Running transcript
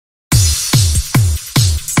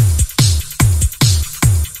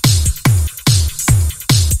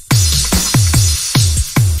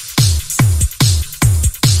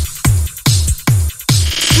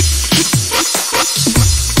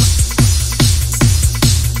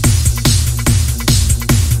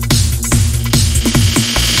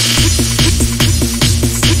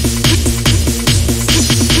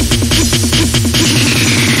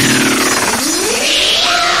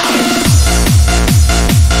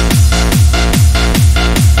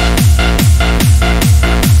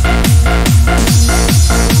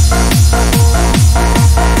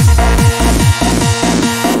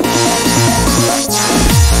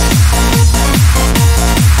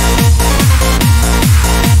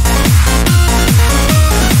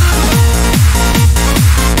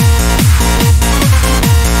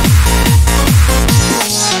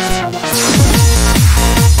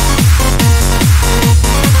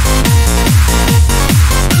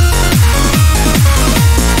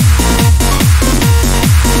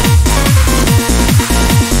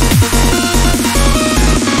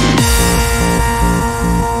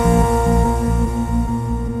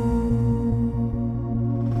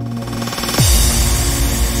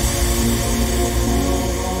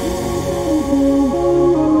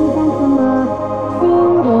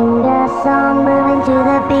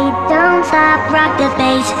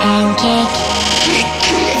bass and kick.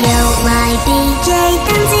 Yo, my DJ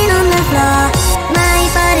dancing on the floor. My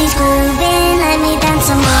body's grooving, let me dance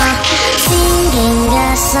some more. Singing a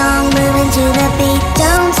song, moving to the beat.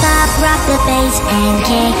 Don't stop, rock the bass and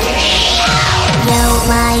kick. Yo,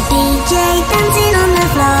 my DJ dancing on the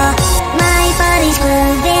floor. My body's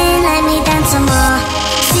grooving, let me dance some more.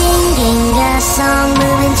 Singing a song,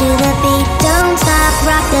 moving to the beat. Don't stop,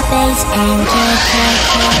 rock the bass and kick,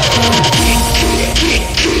 kick, kick, kick, kick.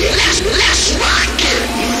 Let's rock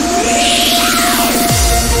it.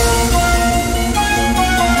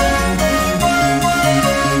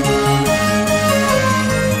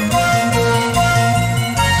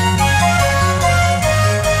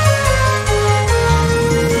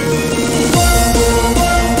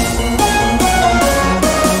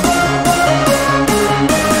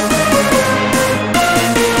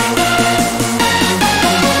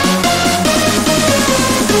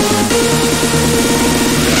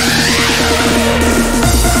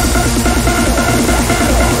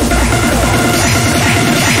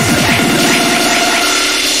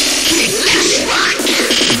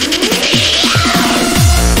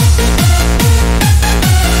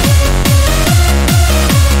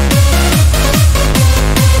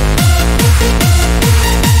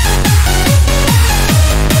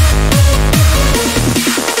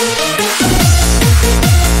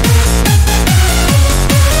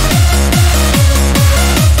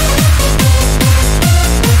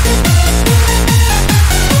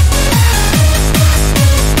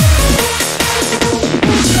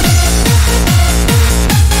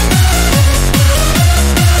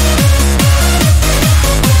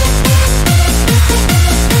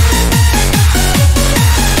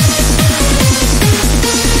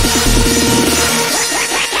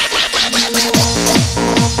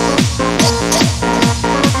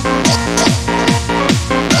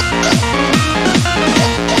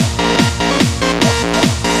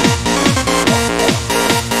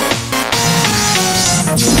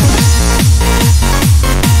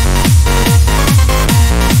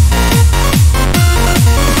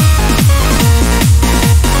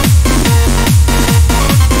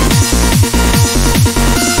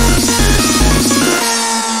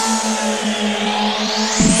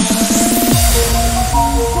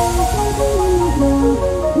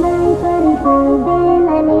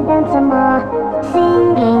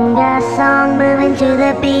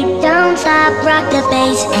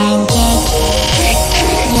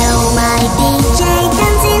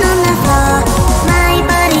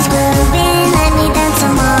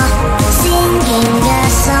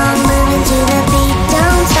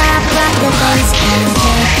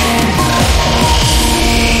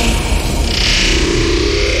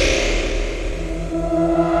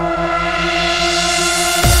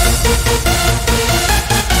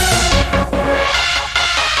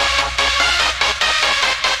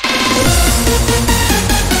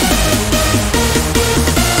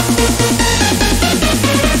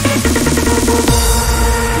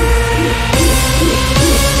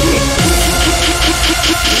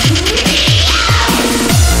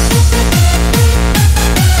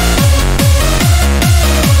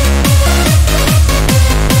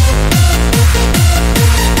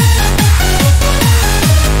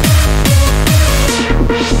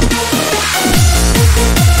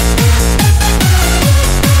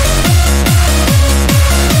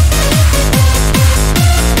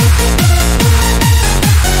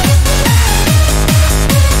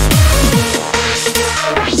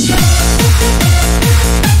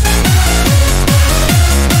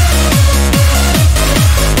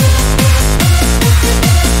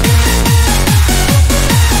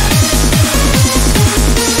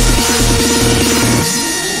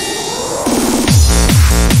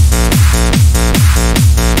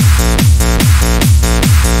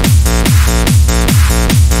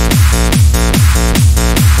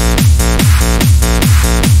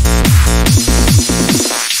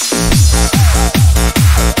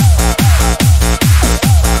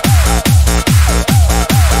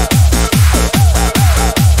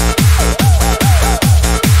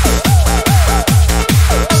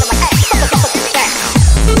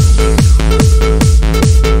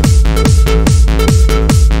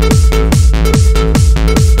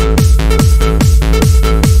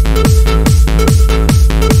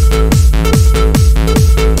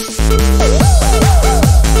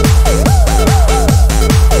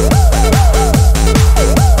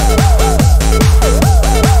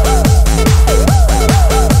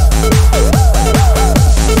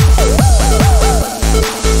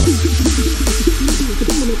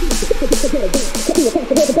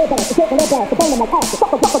 back, the phone in my car, the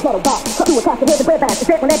fuck, get a rock. Do a class, the bread back, the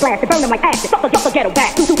set when that blast, burn them like acid. Fuck the ghetto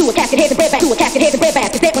back. Do a casket head and bread back. Do a casket head and bread back.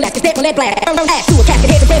 It's dead when lead blast. Burn ass. Do a casket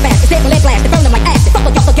head and bread back. It's dead when lead blast. Burn them like acid. Fuck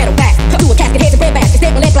the ghetto back. Do a casket head and bread back. It's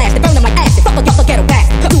dead when lead blast. Burn them like acid. Fuck the ghetto back.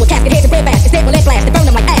 Do a casket head and bread back. It's dead when lead blast. Burn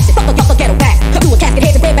them like acid. Fuck the ghetto back. Do a casket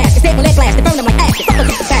head and bread back. It's dead when lead blast. Burn them like acid. Fuck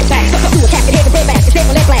the back. Do a casket head and bread back. It's dead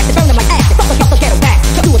when lead blast. Burn them like acid. Fuck the ghetto back.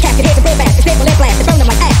 Do a casket head and bread back. It's dead when lead blast. Burn them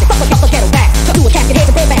like acid. Fuck the ghetto back. Do a casket head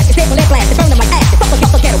and bread back. It's dead when lead blast. Burn them like acid. Fuck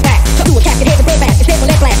the ghetto back. Do a casket head and bread back. It's dead when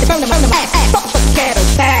lead blast. Burn them like acid. Fuck the ghetto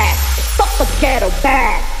back. Fuck the ghetto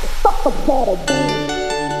back. Fuck the ghetto back.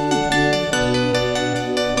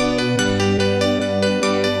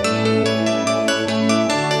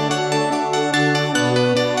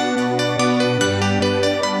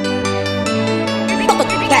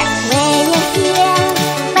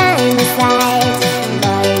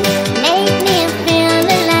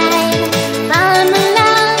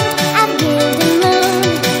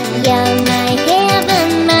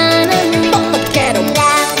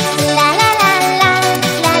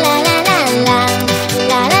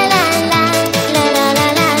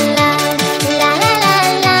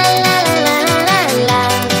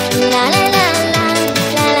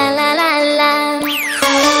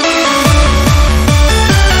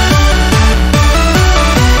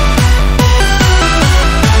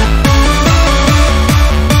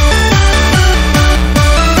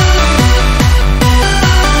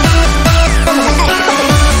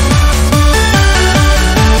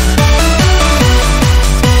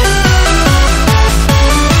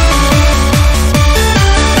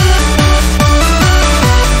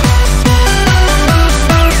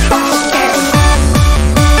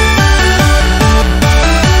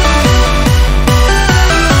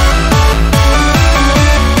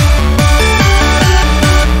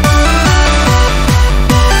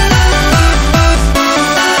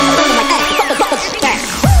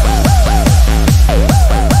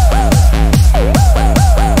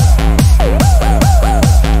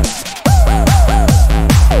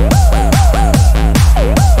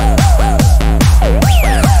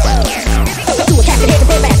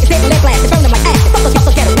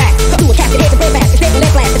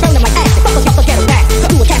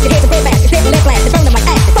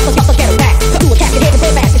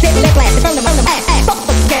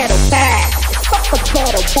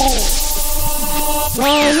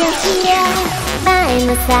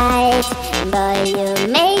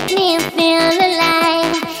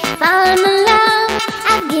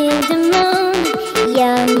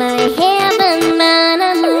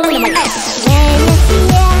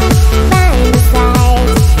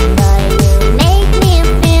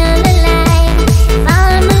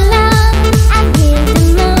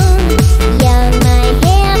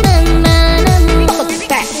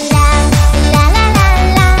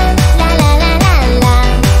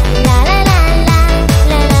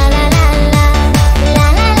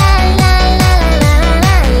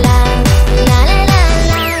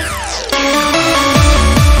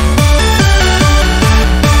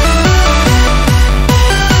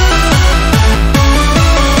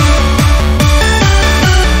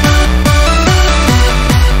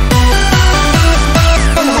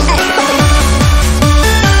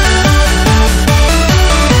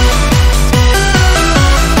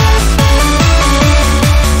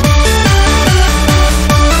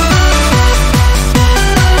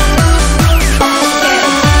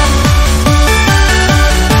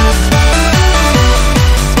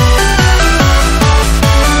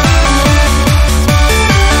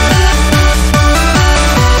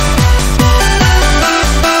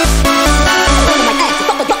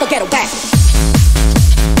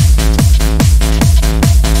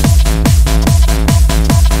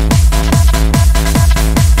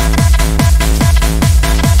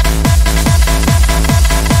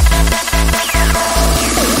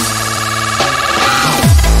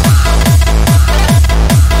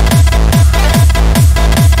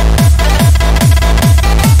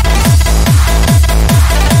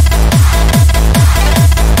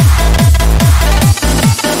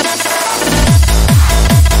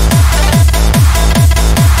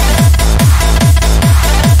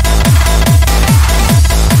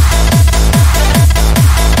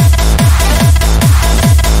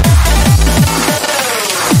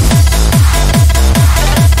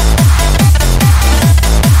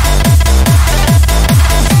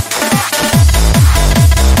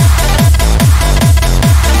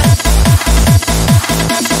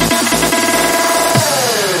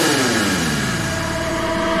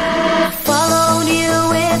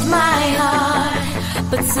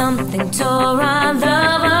 something tore our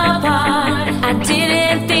love apart. I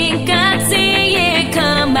didn't think I'd see it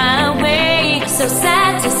come my way. So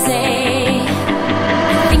sad to say,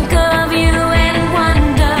 I think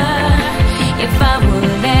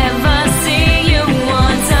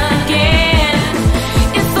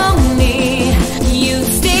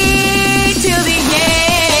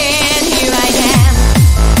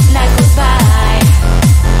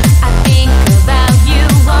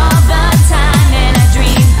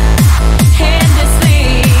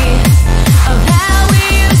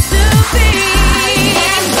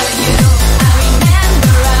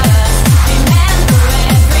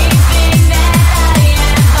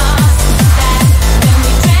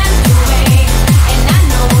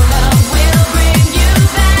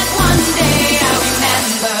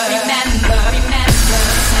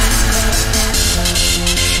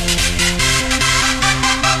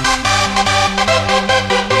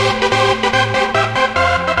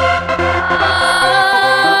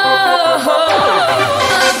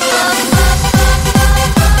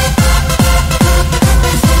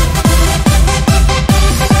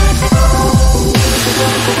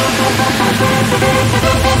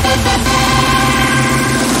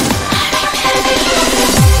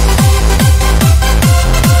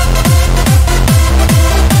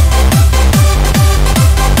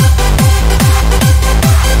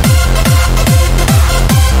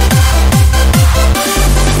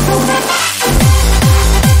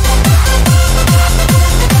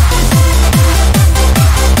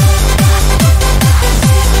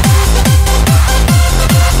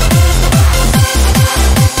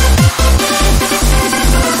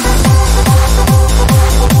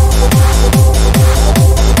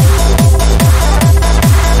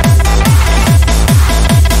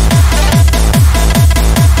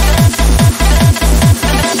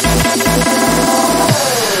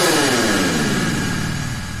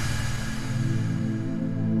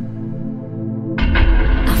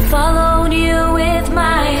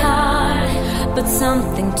but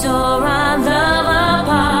something tore our love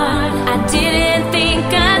apart. I didn't think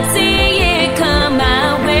I'd see it come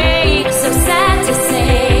my way. So sad to say.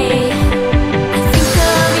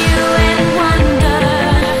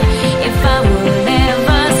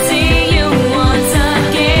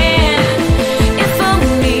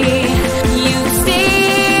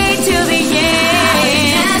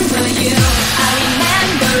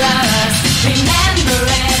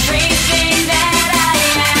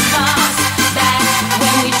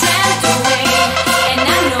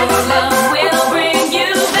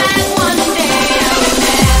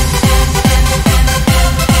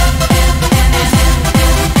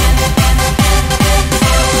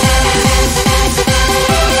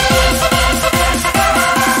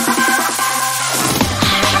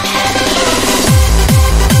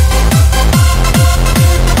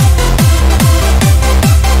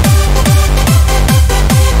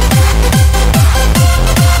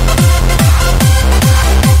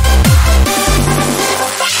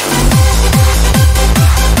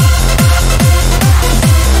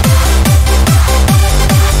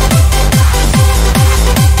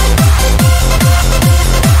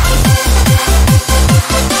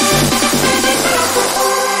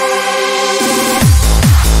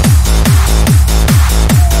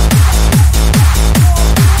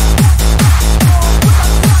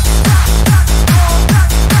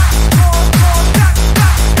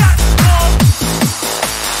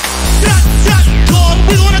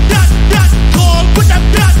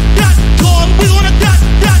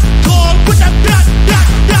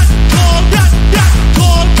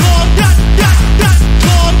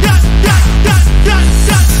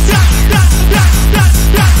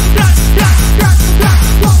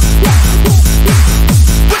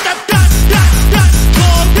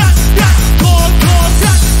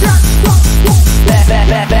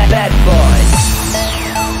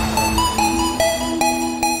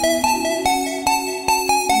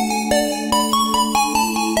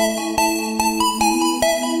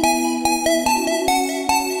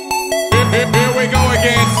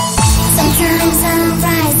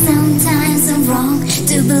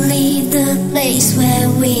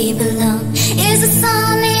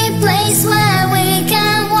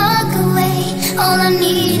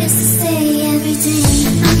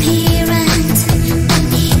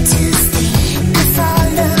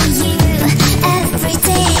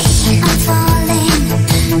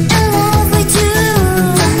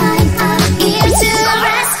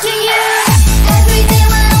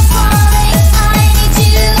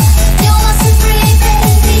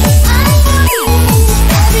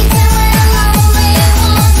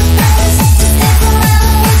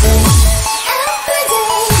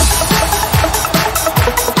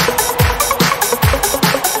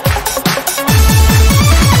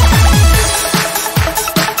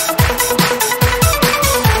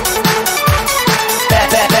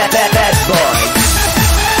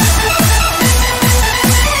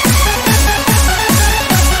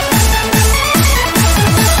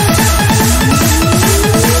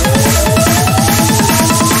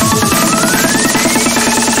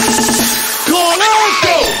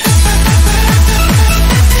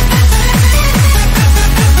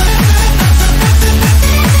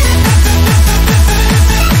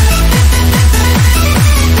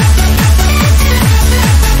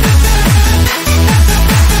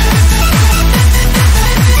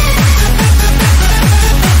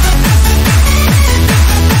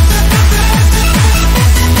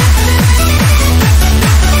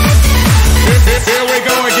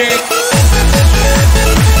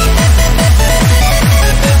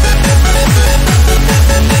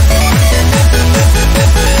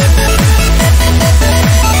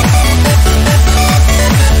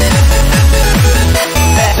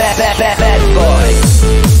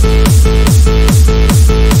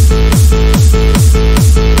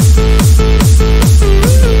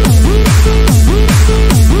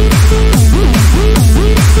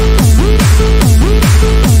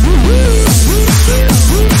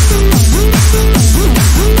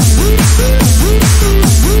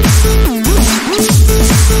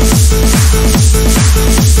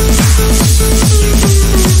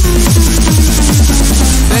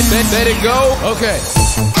 Let it go? Okay.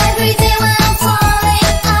 Every day when I'm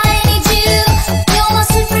falling, I need you. You're my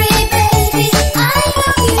sweet free baby, I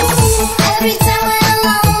love you. Every time when I'm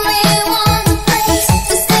lonely, want a place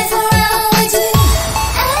to stay forever with you.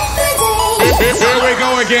 Every day. Here we go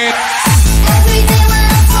again. Every day when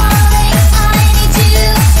I'm falling, I need you.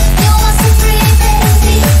 You're my sweet free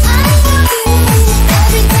baby, I love you.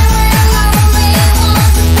 Every time when I'm lonely,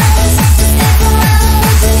 want a place to stay forever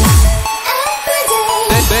with you. Every day.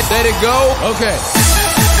 Let it go? Okay.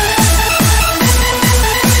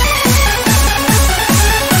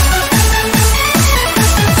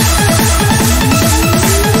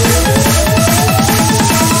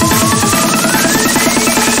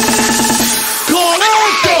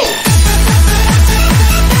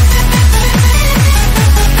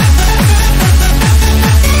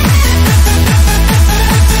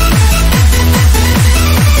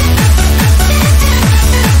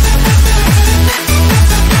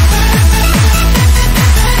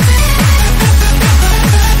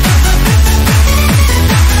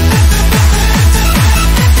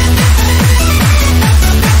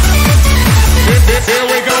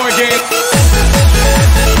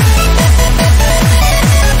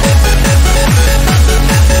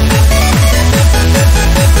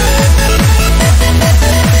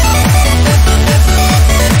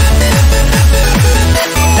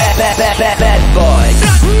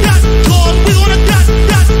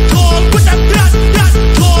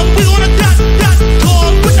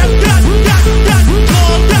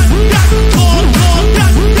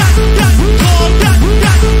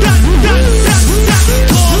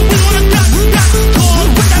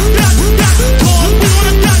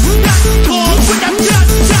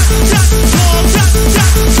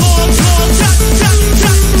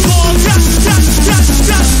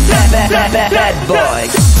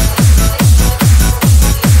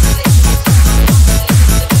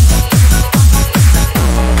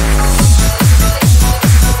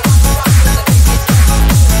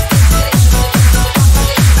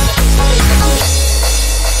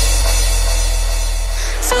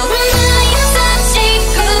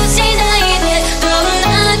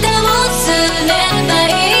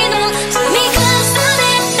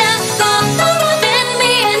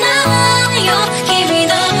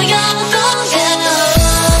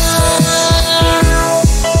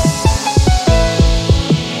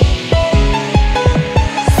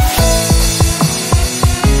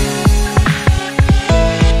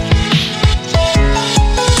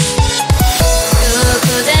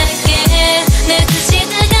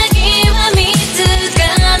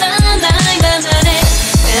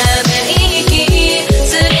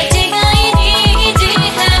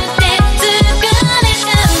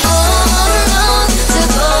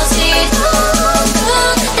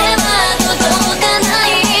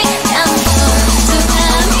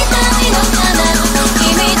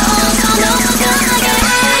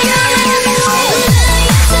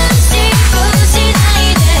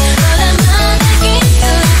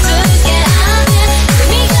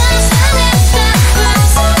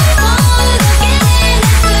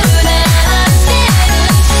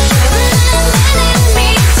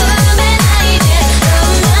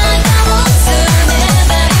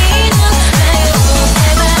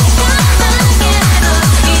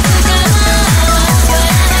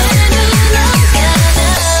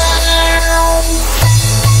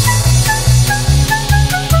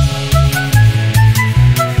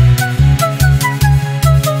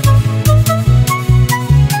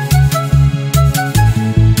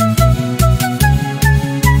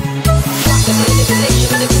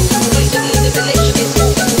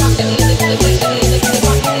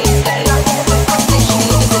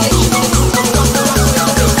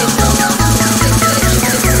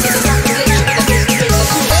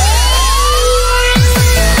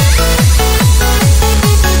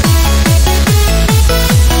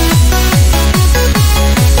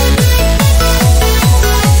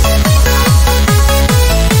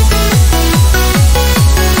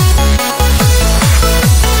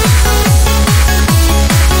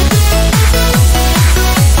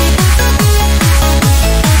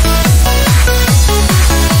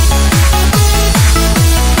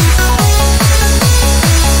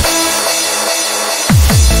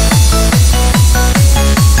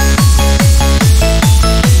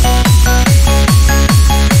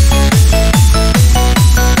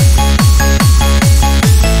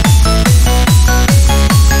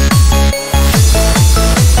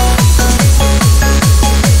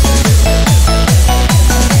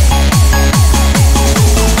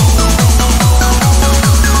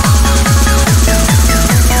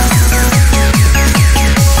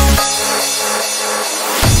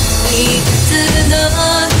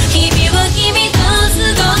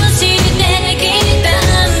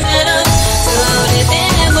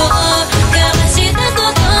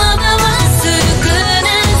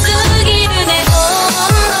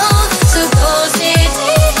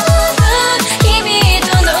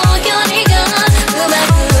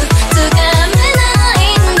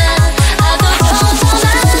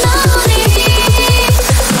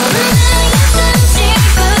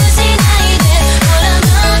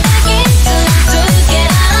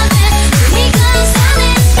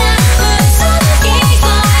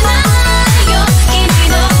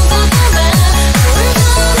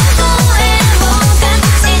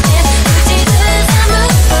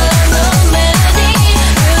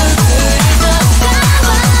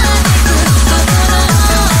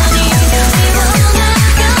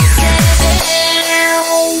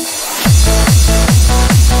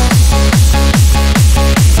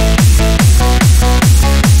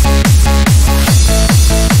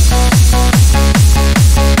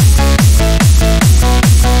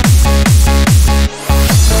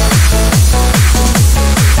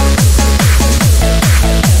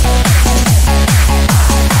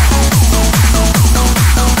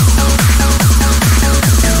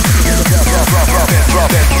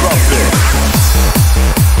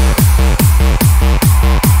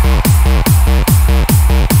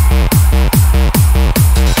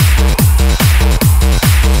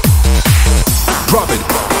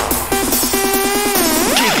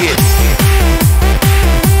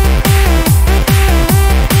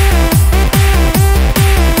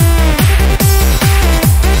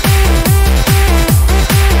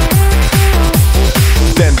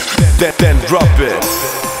 then drop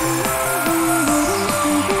it.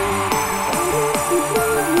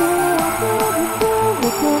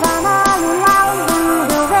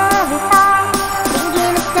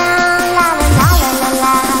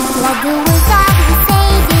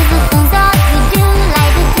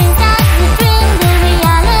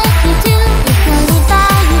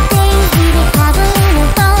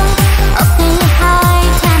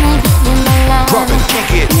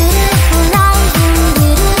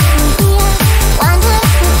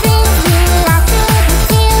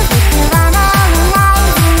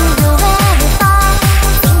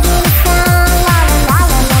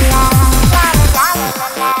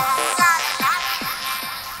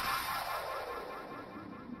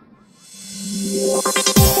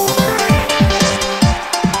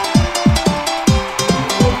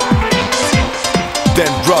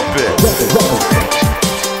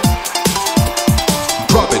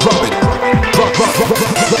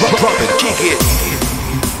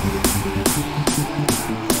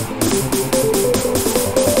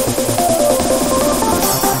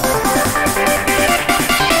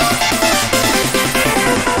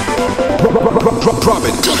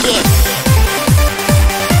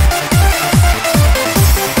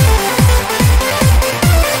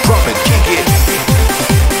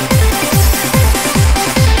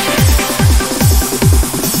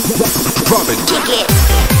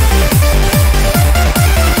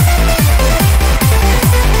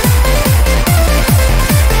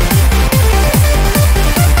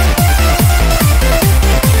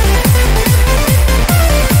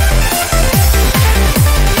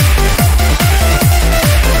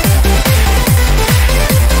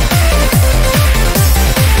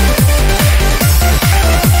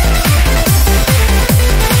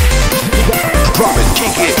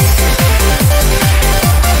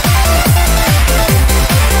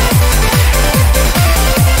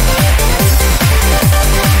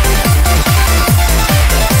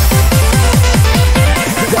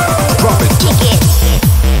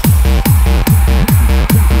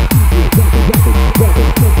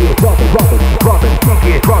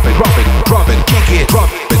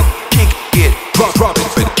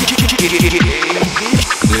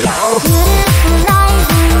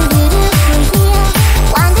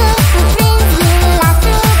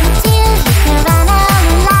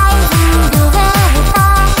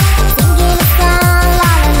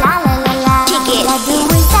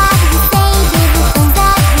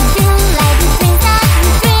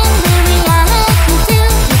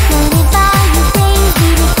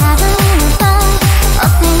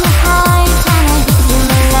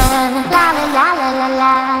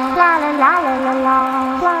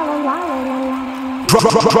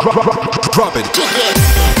 Drop it.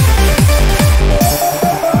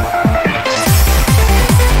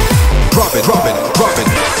 Drop it, drop it, drop it.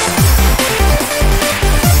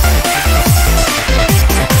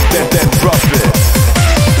 Then drop it.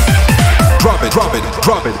 Drop it, drop it,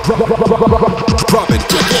 drop it. Drop it.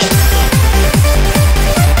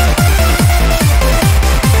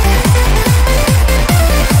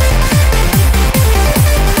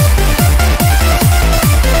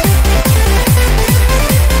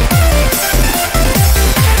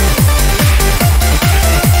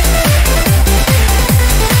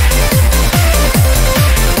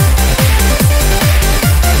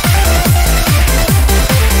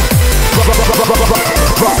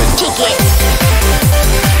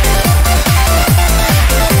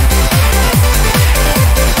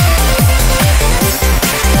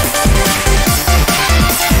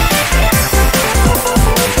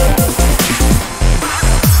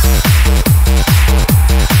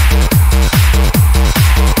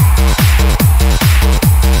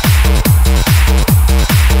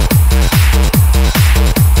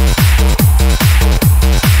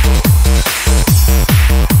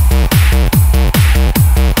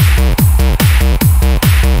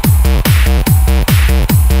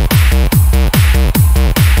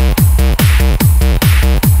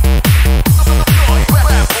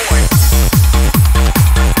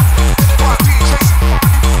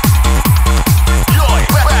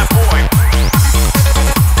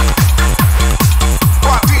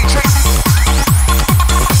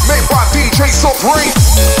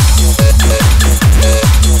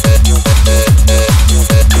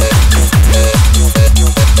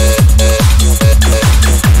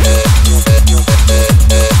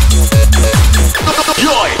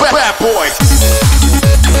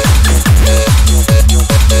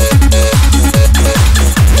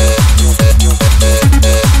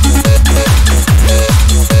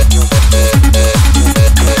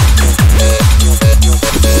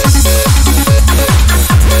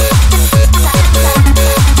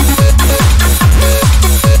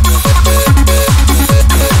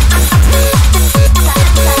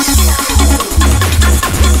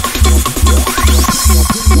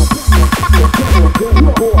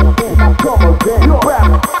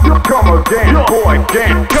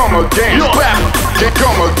 again, come again, rap,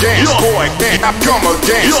 come again, boy, I come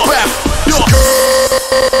again, rap, come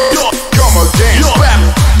again, rap,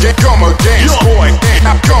 come again, boy,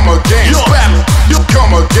 I come again, rap,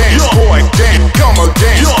 come again, boy, come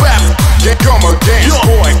again, rap, come again,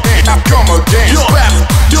 boy, I come again, rap, come again, boy,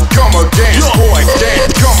 come again,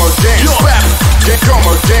 rap, come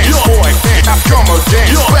again, boy, I come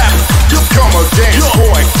again, rap, come again,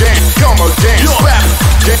 boy, come again, rap,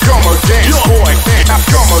 come again, boy, I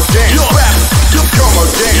come again, rap, come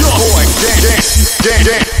again, boy,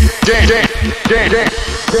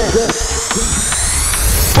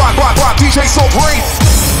 rock, DJ so brave.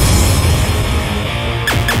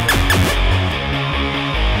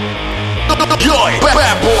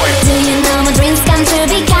 Bad boy. Do you know my dreams come true,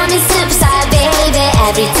 becoming superstar, baby?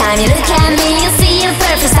 Every time you look at me, you see a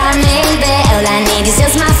perfect star, maybe. All I need is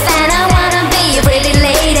just my fan, I wanna be a pretty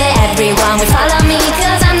lady. Everyone will follow me,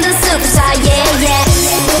 cause I'm the superstar, yeah, yeah.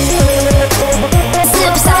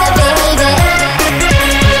 Superstar, baby.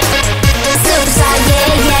 Superstar,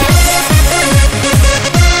 yeah, yeah.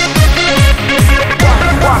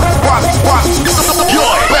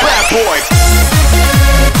 Rock, bad boy.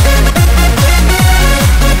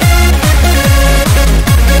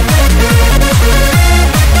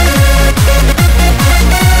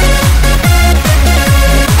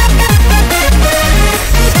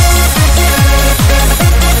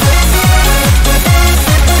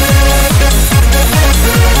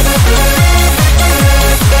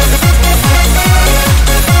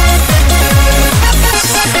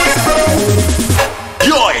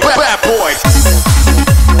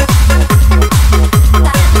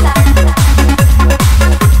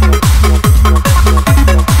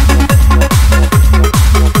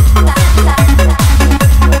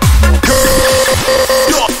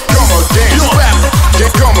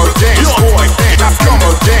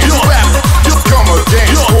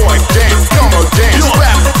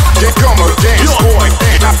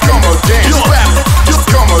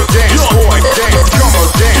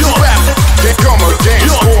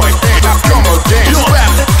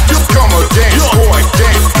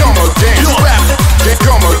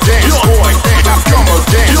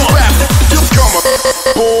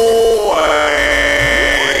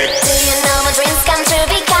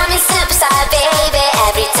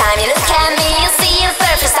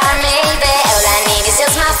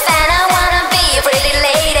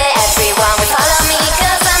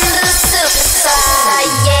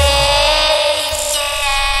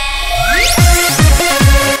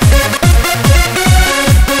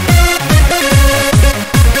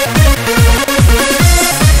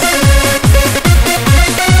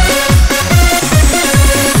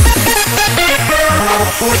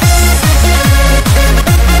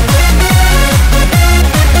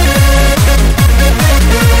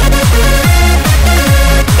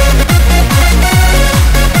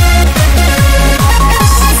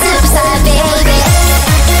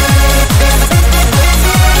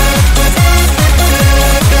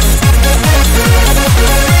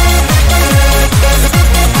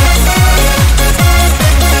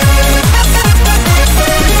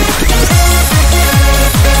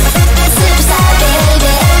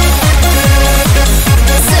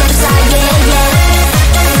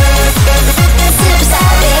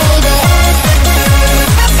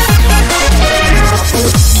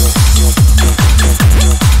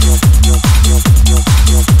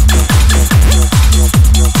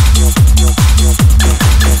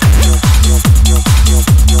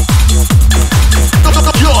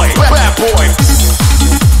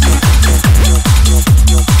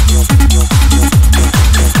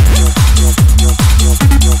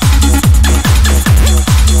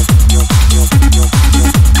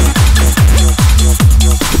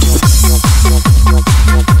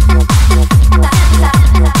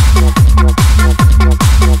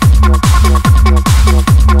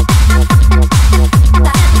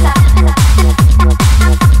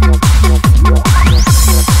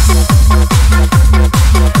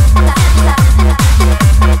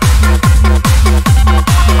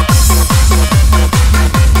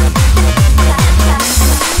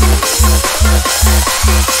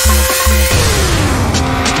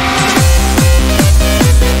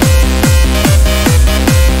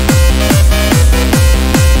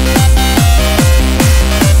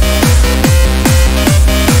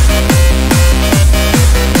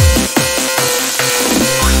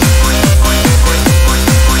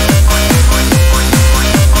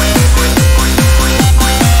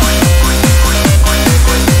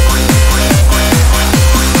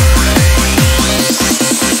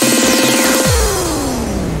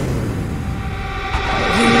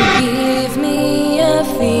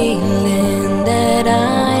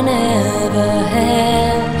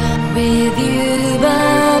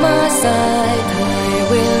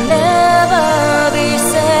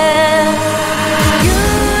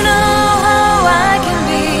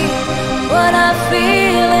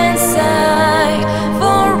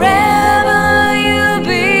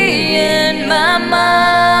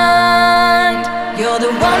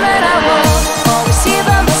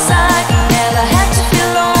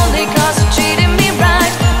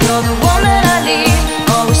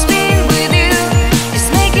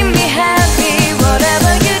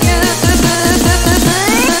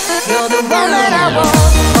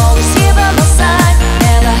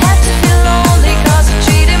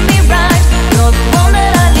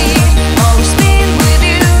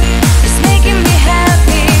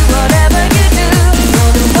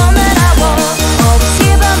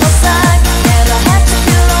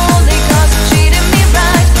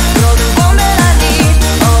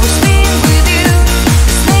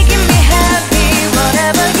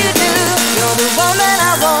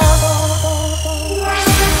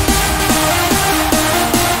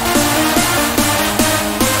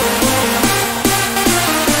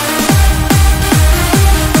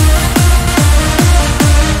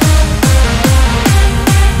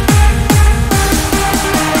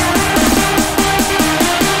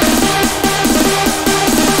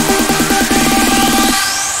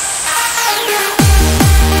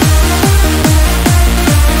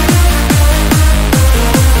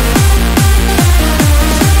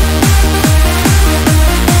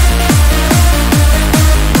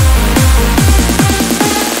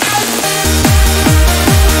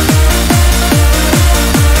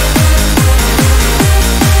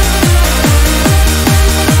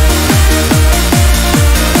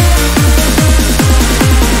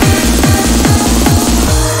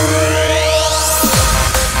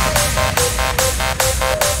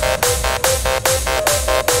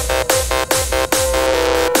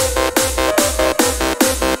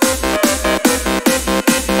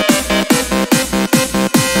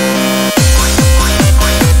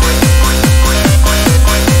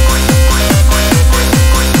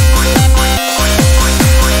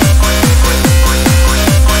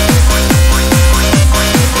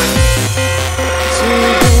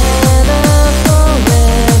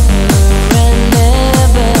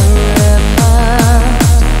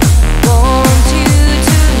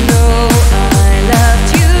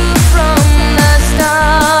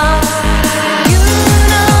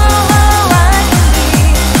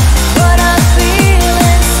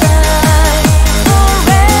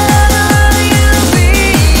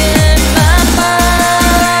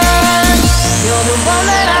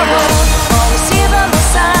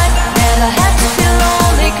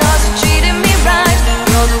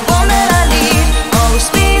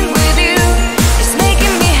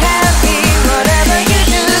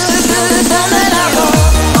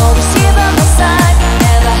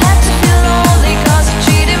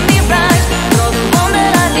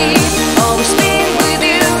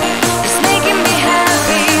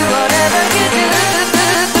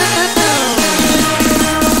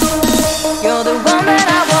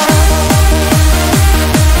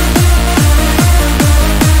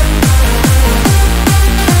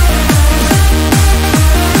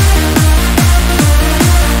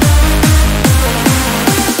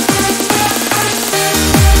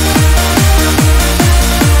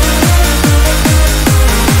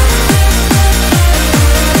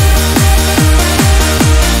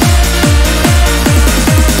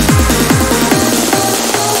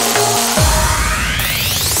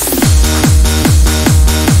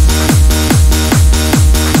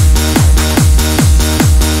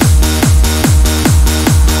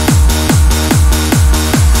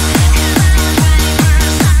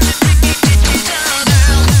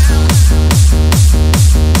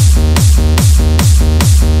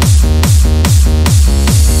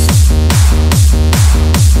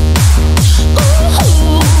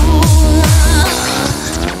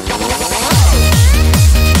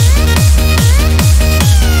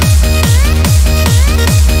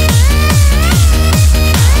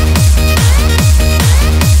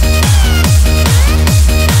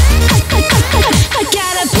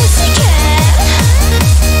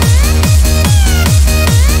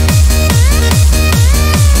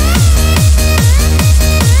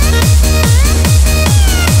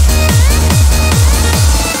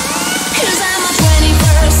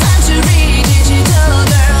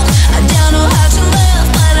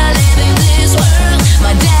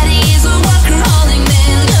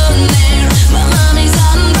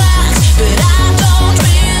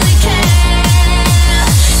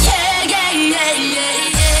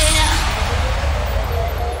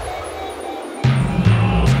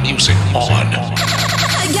 on.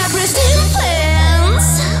 I got breast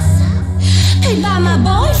implants paid by my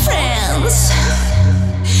boyfriends.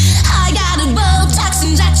 I got a Botox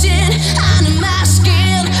injection under my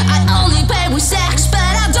skin. I only pay with sex, but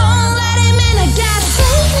I don't let him in. I got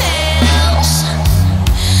fake nails,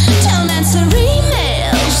 unanswered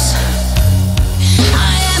emails.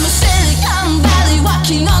 I am a Silicon Valley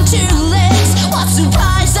walking on 2 legs. What's the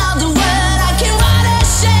price of the word? I can write a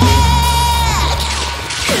check.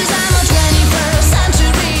 'Cause I'm a 21st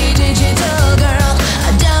century digital girl.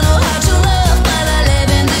 I don't know how to love, but I live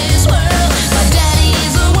in this world. My daddy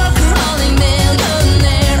is a worker-holic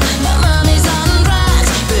millionaire. My mommy's on drugs,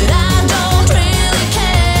 but I don't really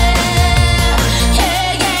care.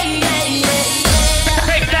 Yeah, yeah, yeah, yeah, yeah.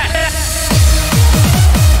 Take that.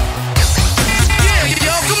 Yeah,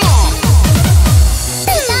 yo, come on.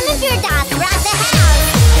 None of your dots rock the house.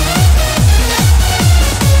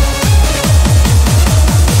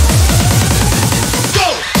 Go!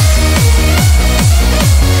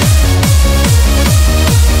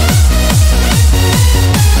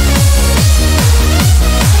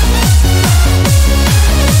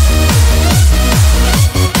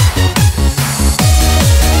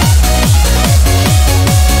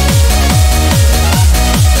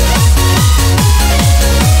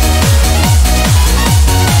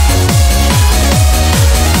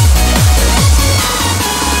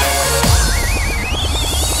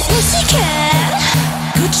 Pussycat,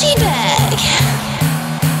 Gucci bag.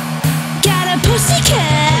 Got a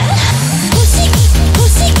pussycat. Pussy,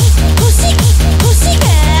 pussy, pussy,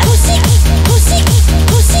 pussycat. Pussy, pussy,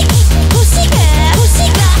 pussy, pussycat.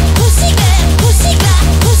 Pussycat, pussycat, pussycat,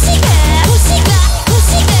 pussycat, pussycat,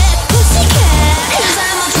 pussycat, pussycat. 'Cause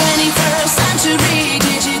I'm a 21st century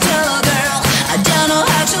digital girl. I don't know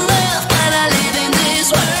how to love, but I live in this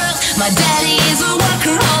world. My daddy is a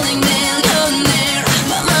worker-holic millionaire.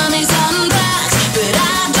 My mommy's on drugs, but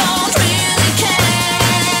I don't really care.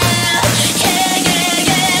 Yeah, yeah,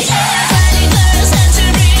 yeah, yeah. 21st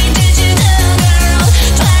century digital girl.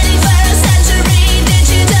 21st century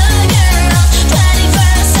digital girl.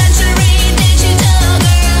 21st century digital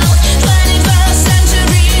girl. 21st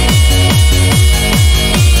century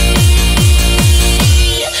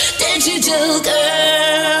digital girl.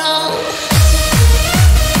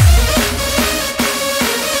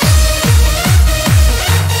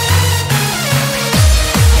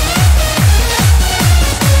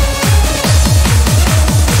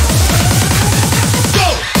 Go!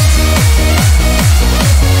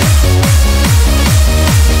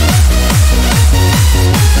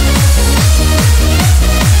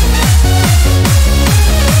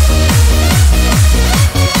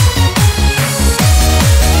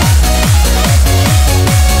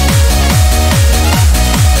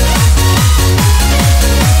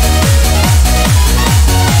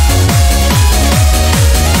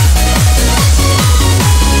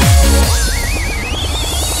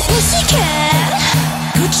 Pussycat,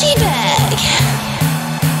 Gucci bag.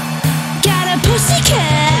 Got a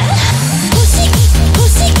pussycat. Pussy,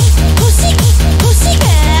 pussy, pussy,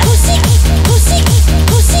 pussycat. Pussy, pussy,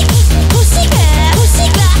 pussy, pussycat.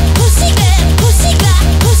 Pussycat, pussycat, pussycat,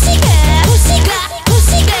 pussycat, pussycat,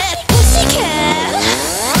 pussycat, pussycat.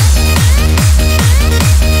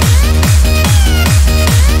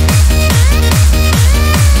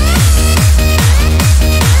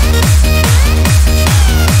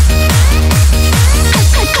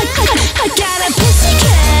 I got a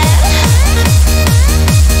pussycat.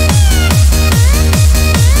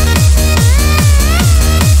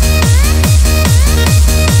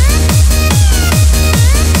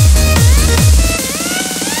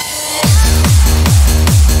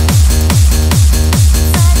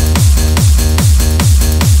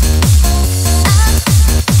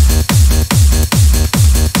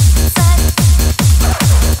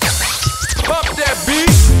 Pump that beat.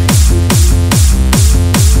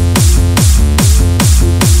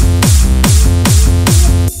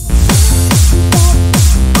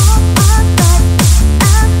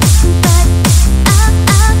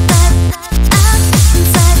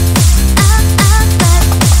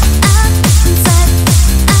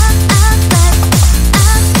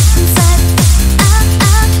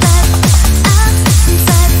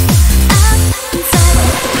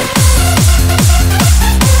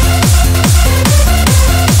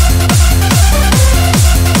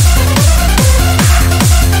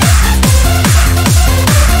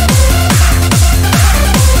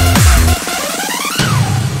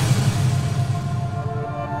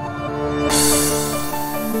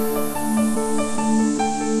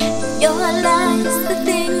 Your lies, the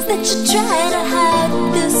things that you try to hide.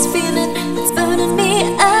 This feeling that's burning me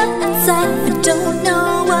up inside. I don't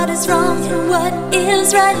know what is wrong. what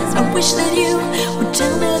is right. I wish that you would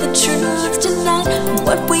tell me the truth tonight.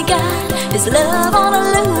 What we got is love on a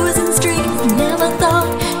losing streak. Never thought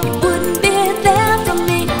you wouldn't be there for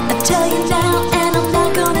me. I tell you now, and I'm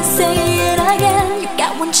not gonna say it again. You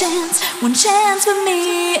got one chance for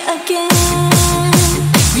me again.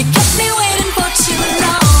 You kept me waiting for too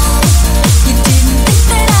long. You didn't think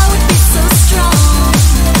that I would be so strong,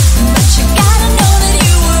 but you gotta know that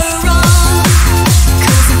you were wrong.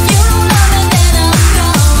 'Cause if you don't love me, then I'm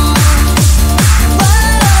gone.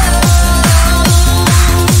 Whoa.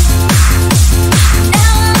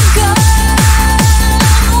 Now I'm gone.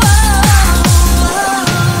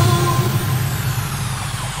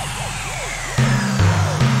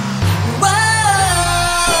 Whoa.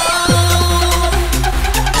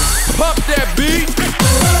 Pump that beat.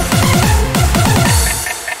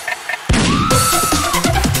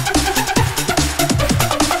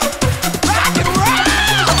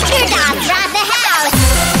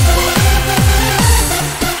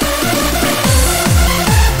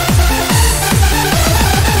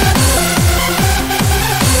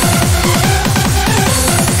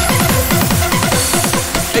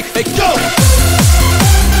 Hey, go!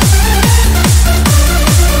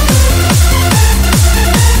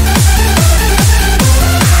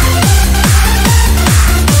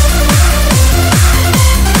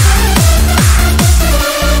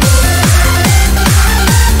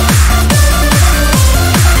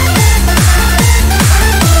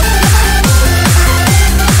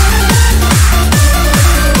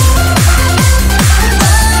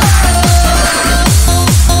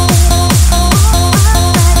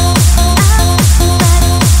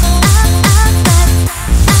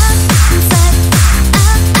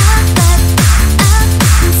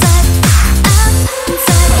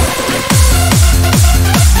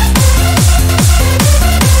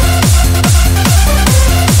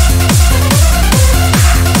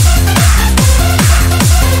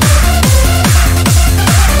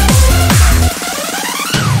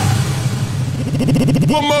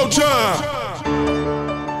 One more time.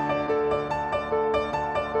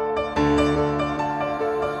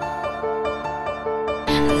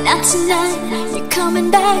 Not tonight, you're coming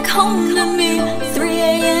back home to me. 3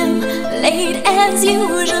 a.m., late as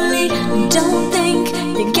usually. Don't think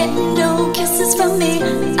you're getting no kisses from me.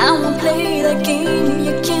 I won't play that game,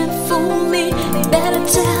 you can't fool me. You better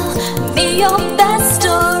tell me your best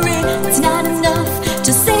story. It's not enough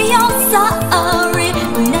to say you're sorry.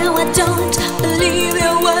 Now I don't believe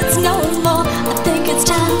your words no more. I think it's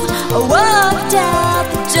time I walked out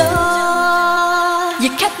the door. You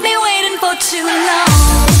kept me waiting for too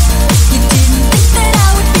long. You didn't think that I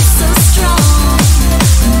would be so strong,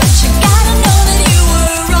 but you gotta know that you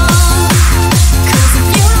were wrong. 'Cause if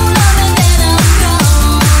you don't love me, then I'm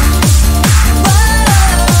gone. Whoa.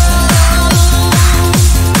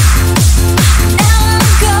 Now I'm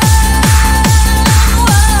gone.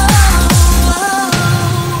 Whoa.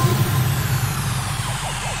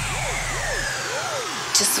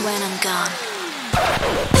 Just when I'm gone.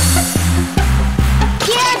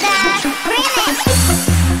 Hear that? Remix.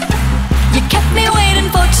 You kept me waiting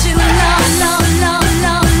for too long, long, long,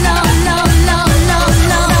 long, long, long, long, long,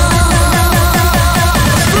 long,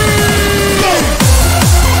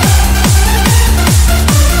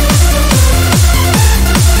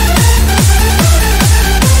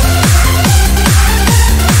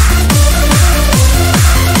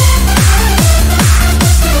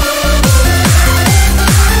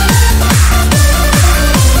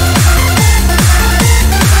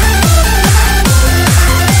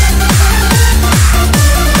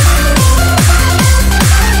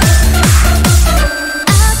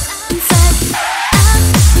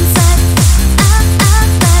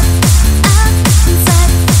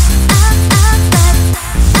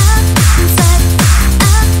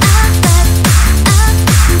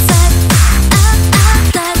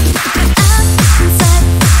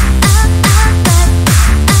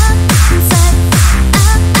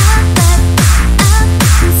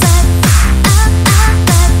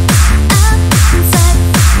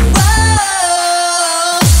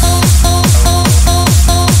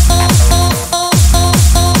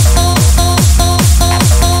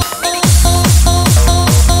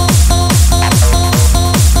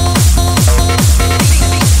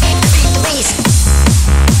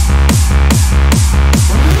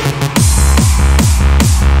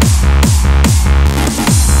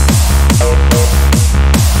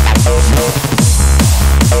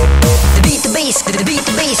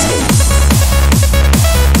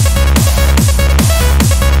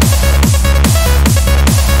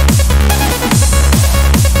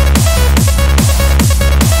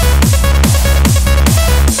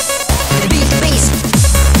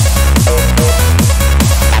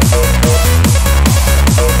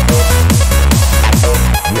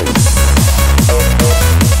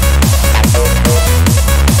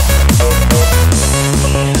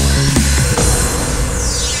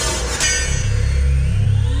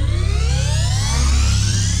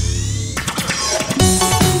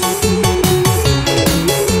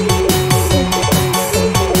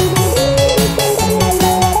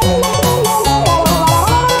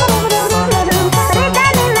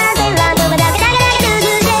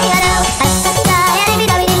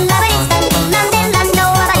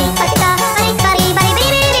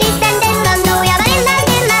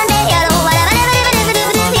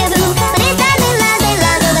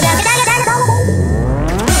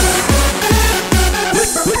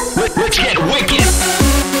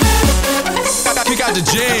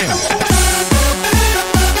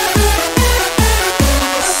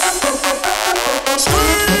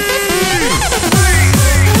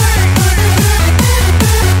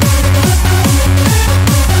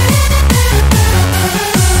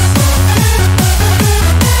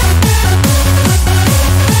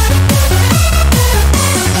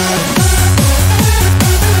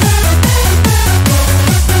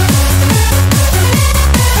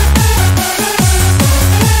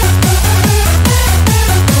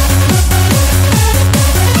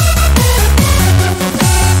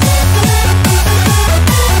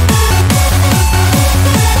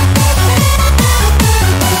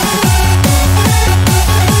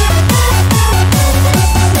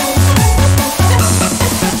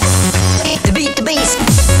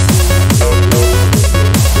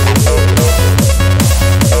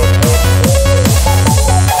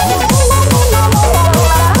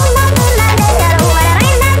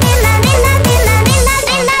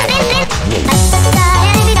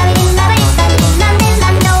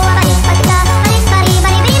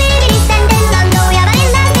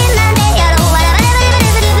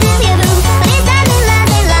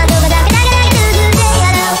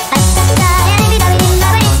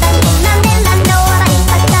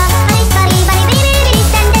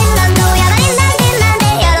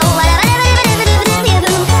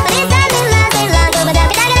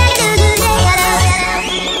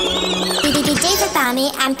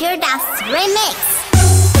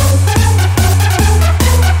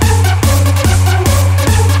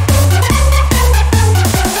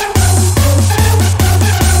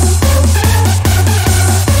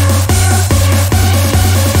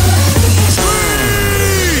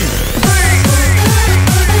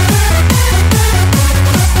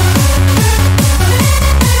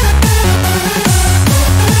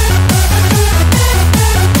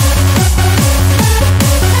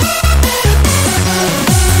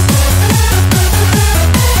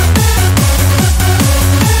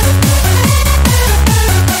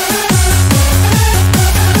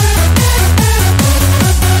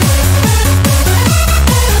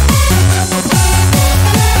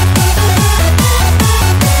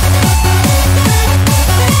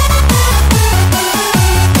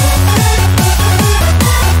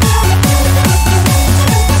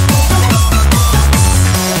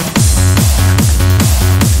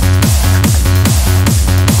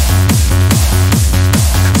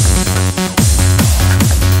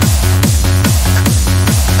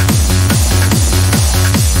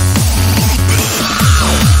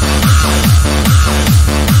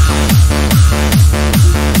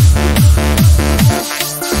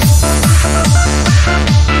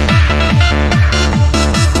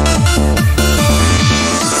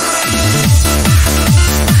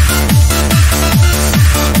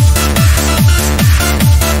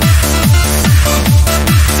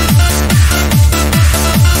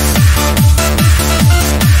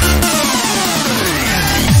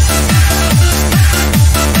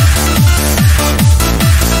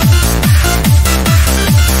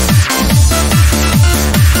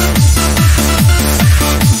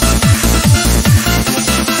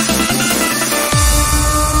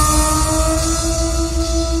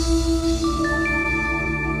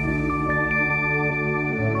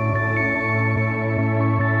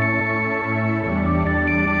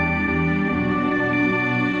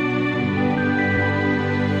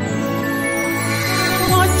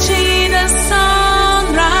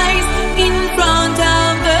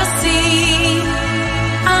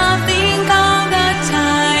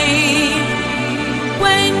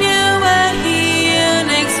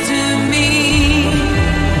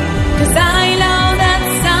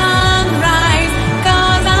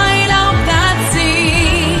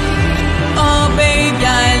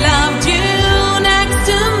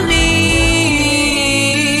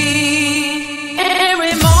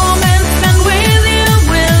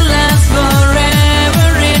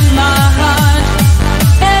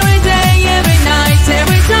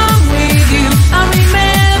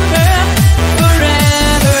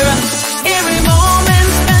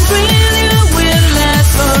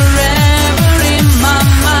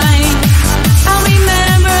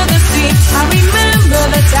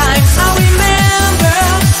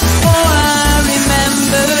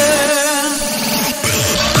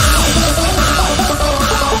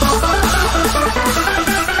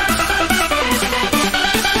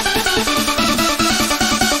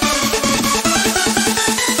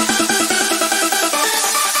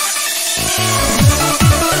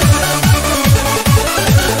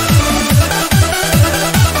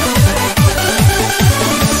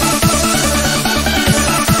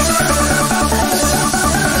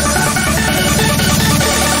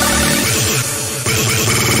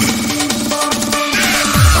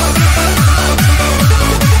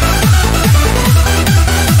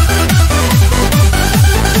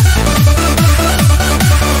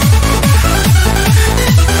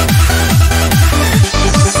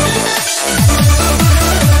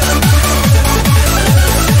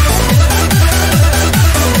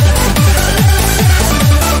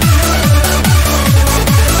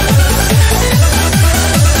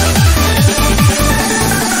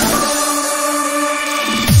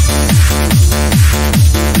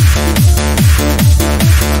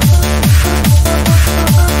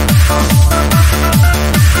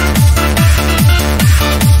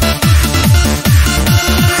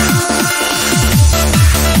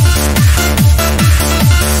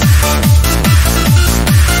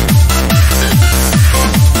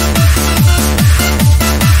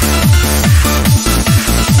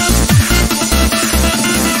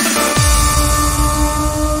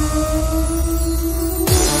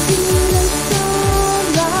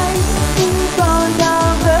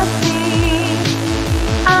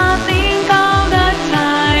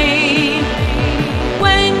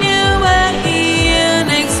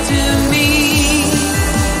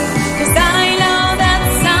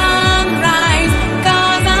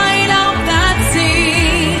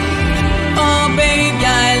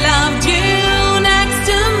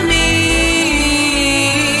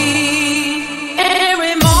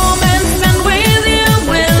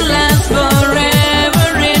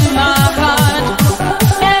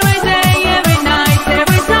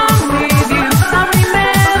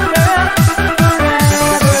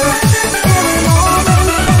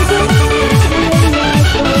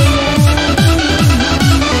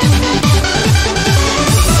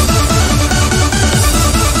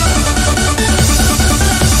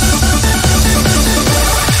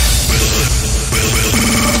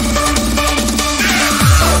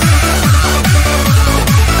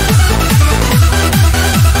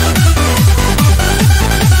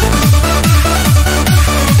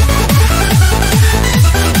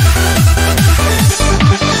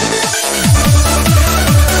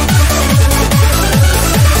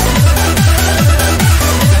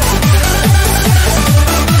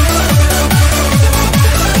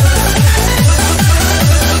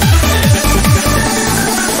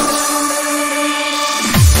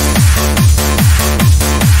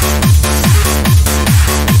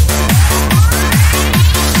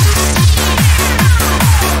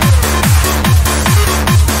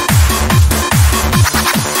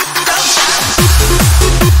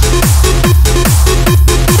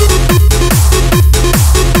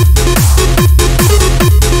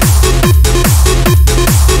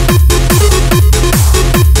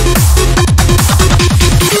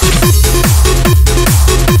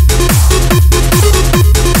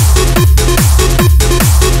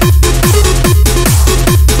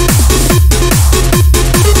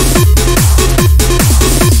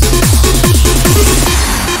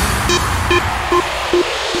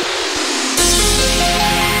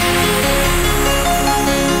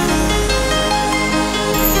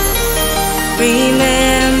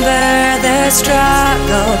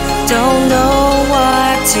 don't know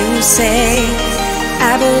what to say.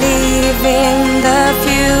 I believe in the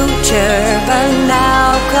future, but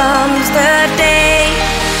now comes the day.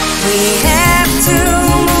 We have to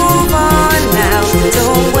move on now,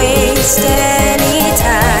 don't waste any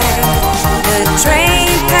time. The train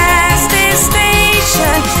passed this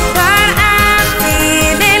station, but I'm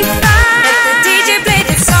feeling fine. Let the DJ play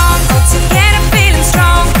this song, all together feeling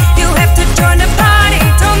strong. You have to join the party,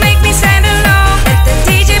 don't make me stand alone. Let the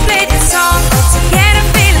DJ play this song, all together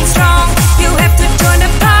feeling strong. You have to join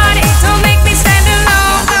the party, don't make me stand alone.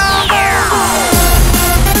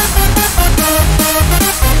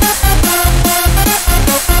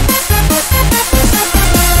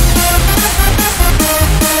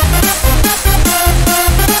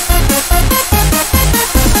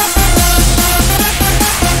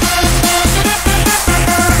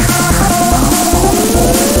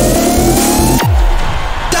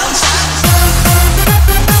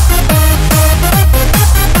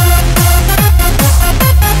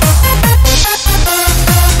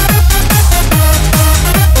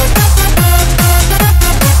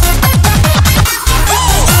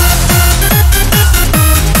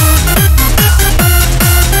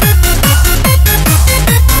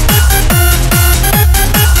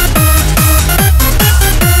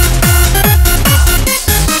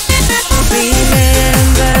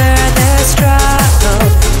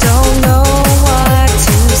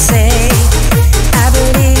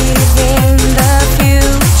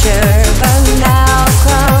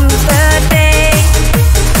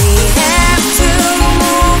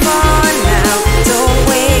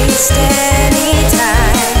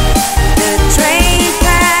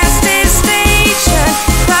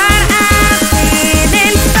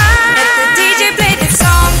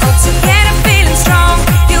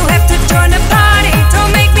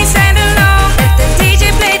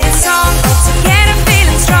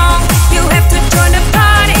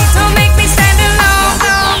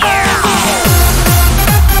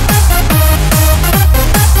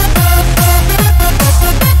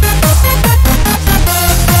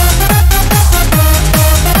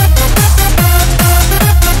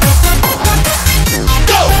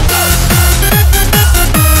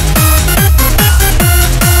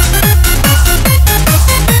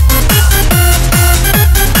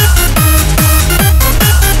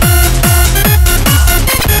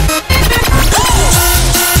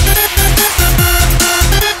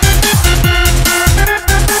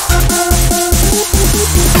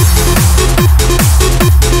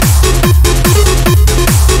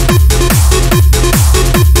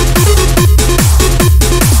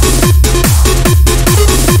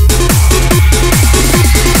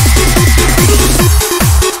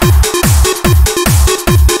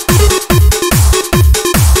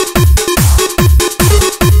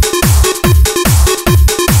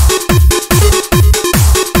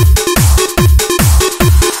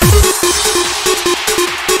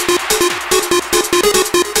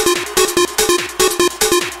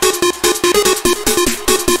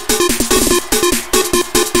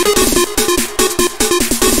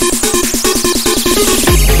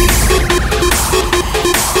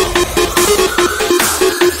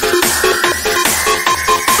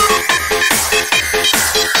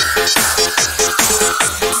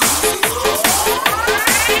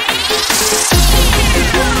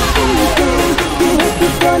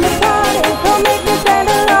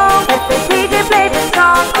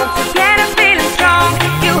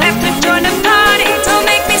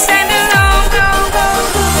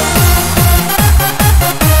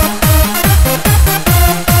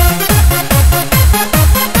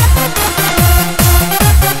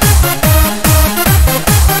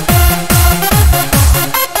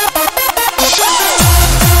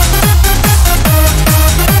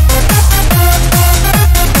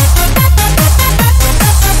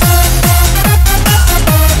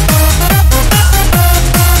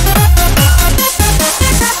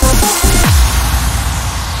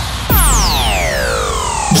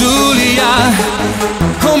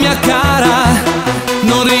 oh mia cara,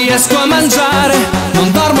 non riesco a mangiare,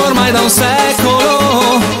 non dormo ormai da un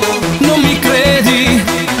secolo. Non mi credi?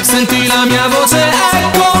 Senti la mia voce, è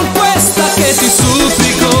con questa che ti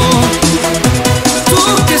supplico.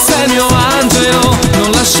 Tu che sei il mio angelo,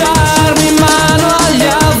 non lasciarmi in mano agli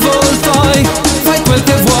avvoltoi. Fai quel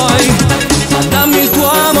che vuoi, ma dammi il tuo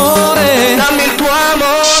amore. Dammi il tuo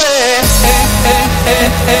amore.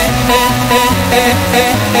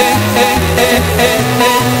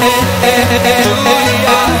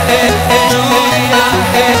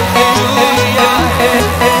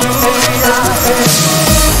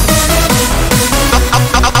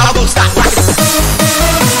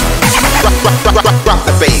 Rock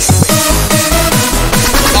the bass.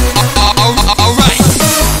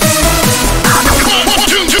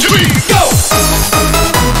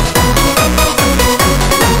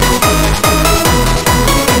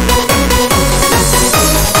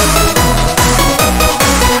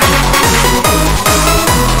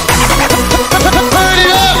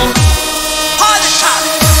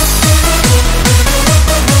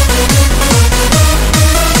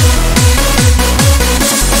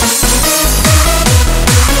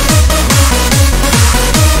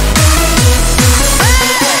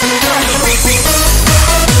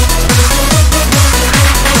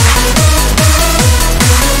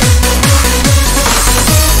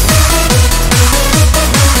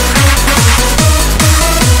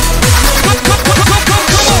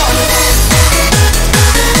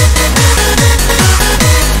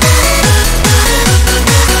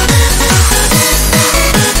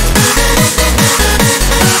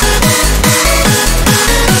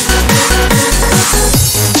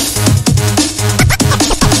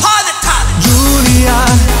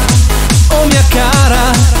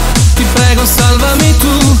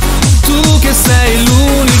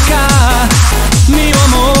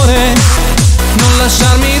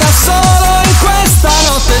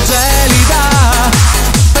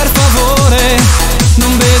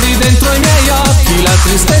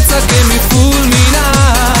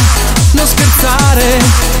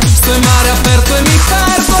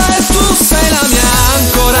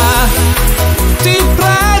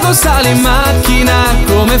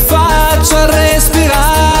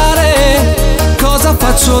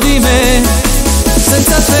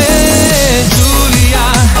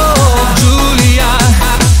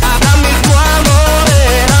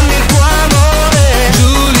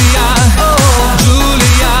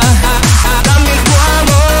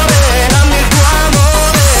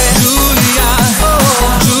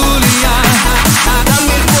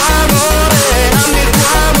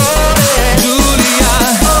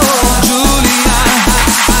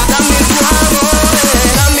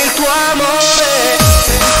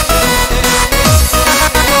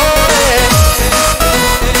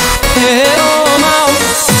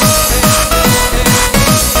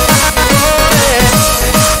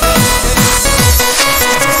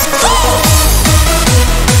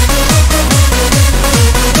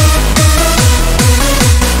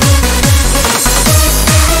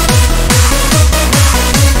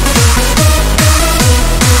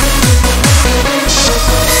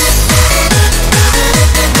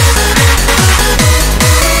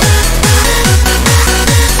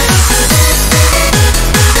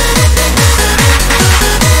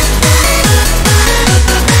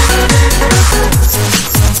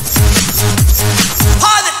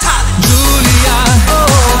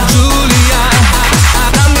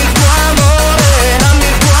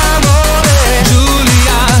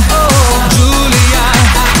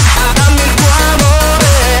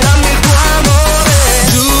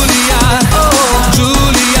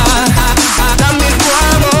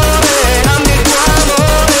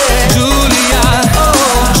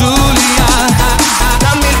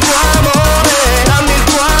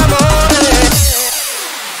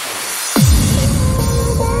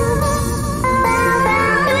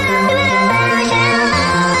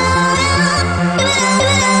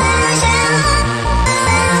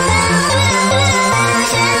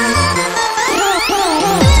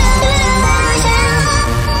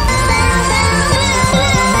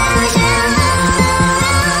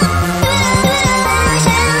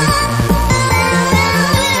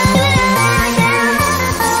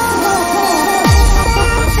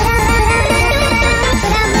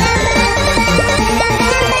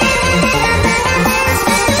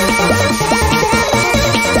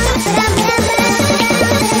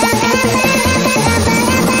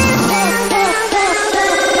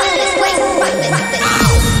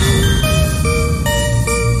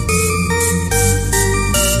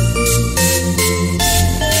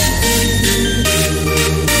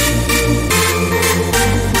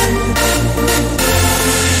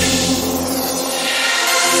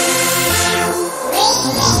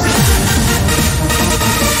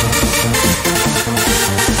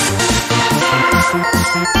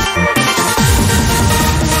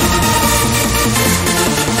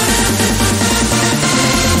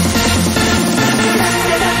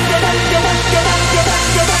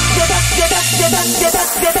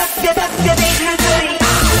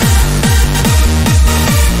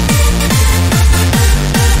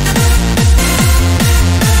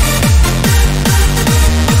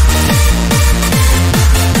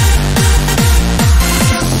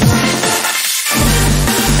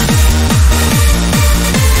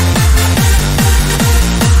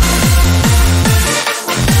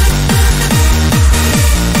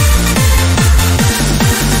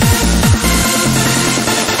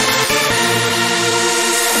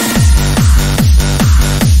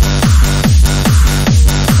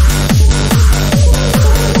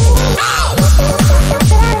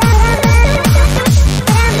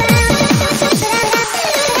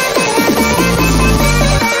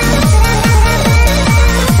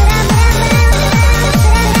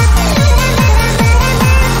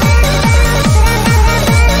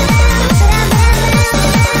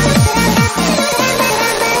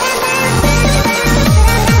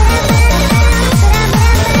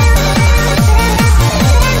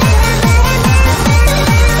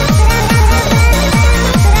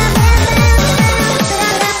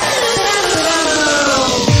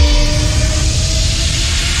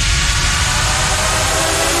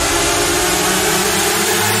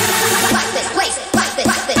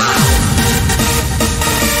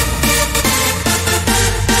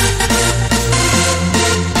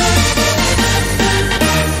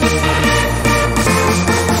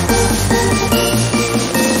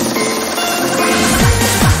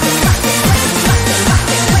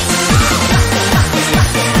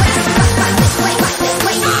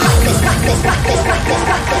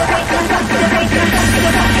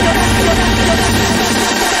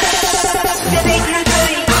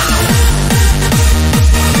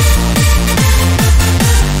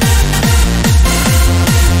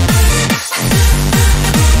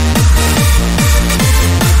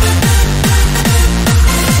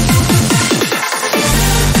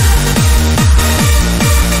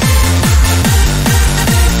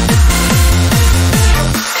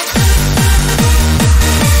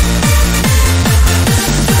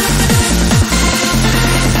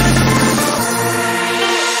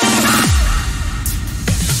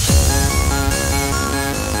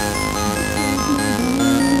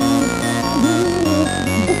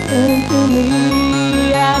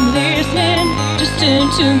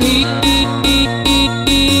 turn to me.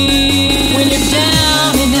 When you're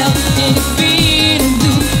down and out and you're feeling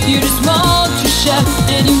blue, you just want to shout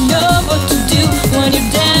and you know what to do. When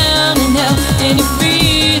you're down and out and you're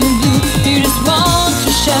feeling blue, you just want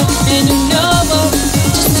to shout and you know what.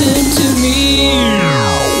 Just turn to me.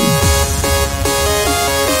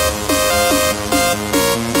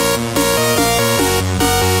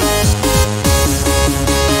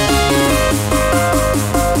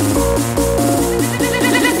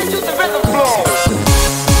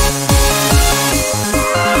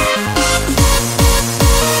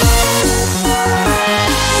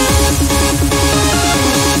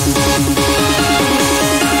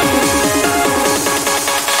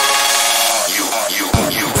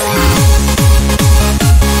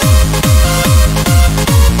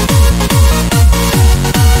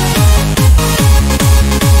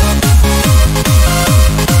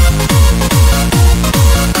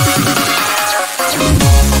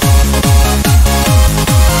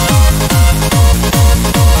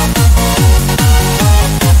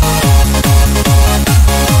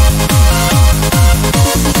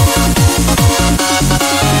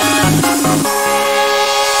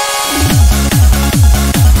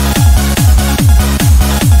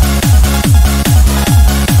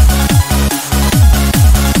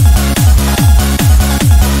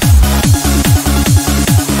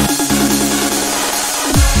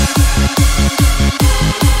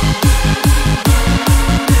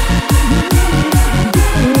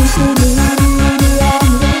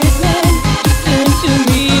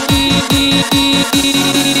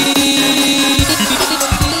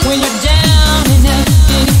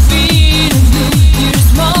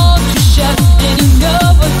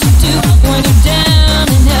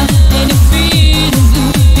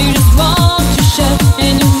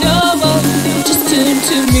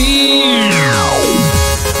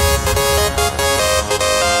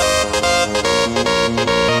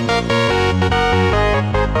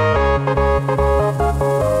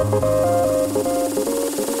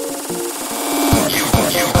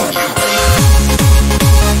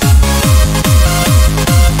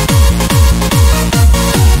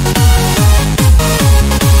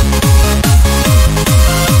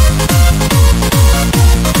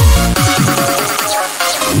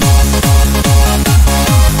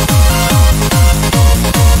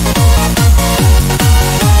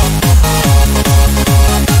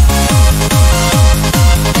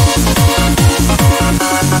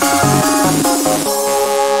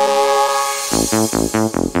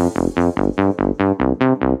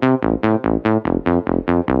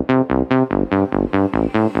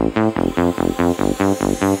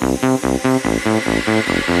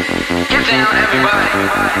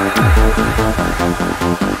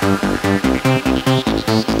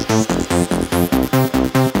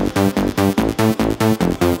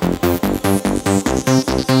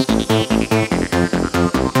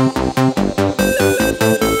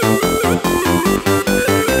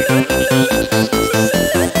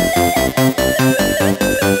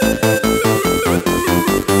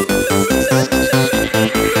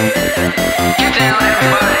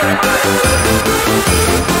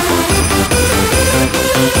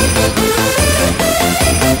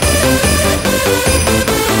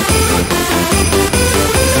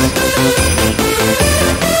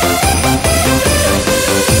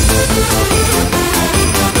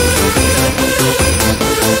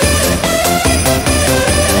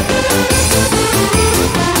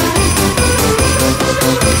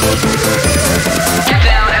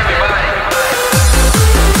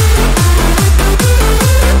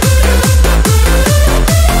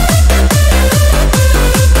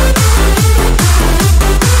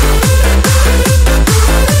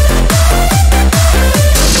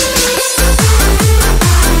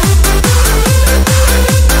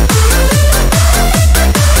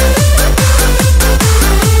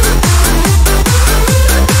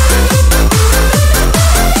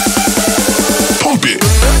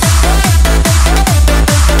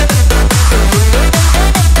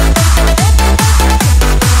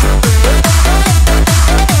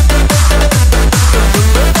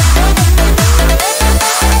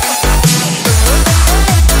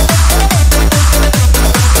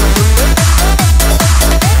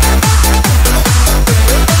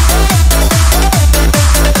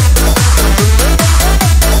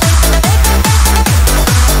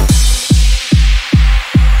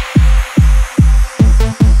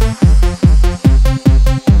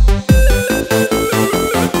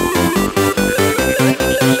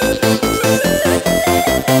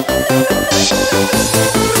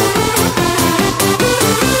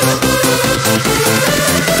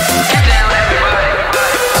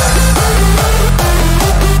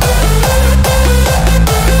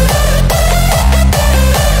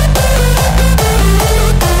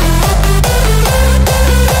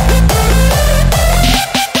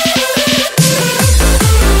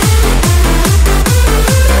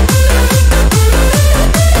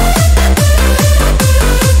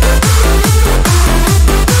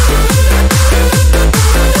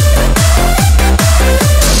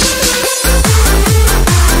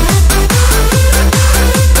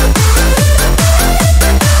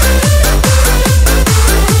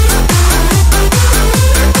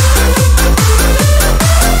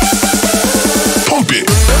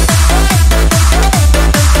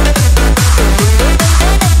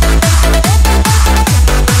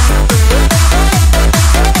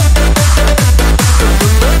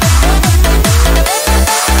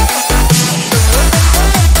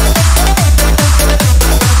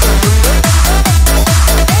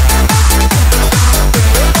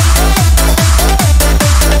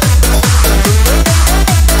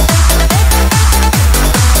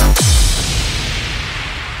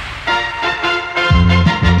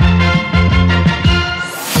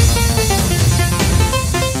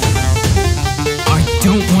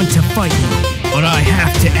 fight you, but I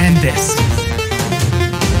have to end this.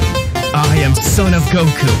 I am son of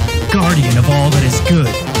Goku, guardian of all that is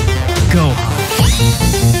good. Gohan.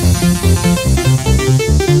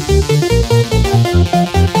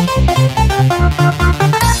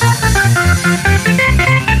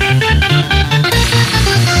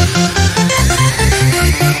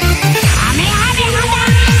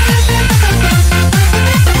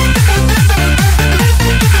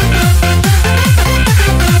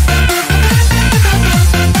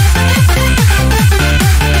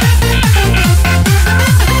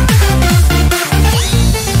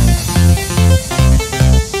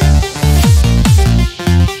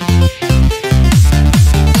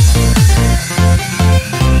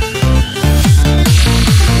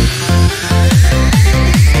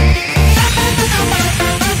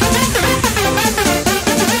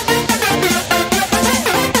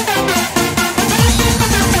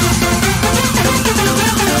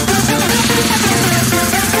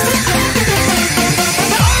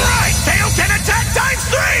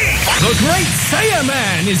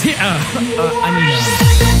 Is here? I mean,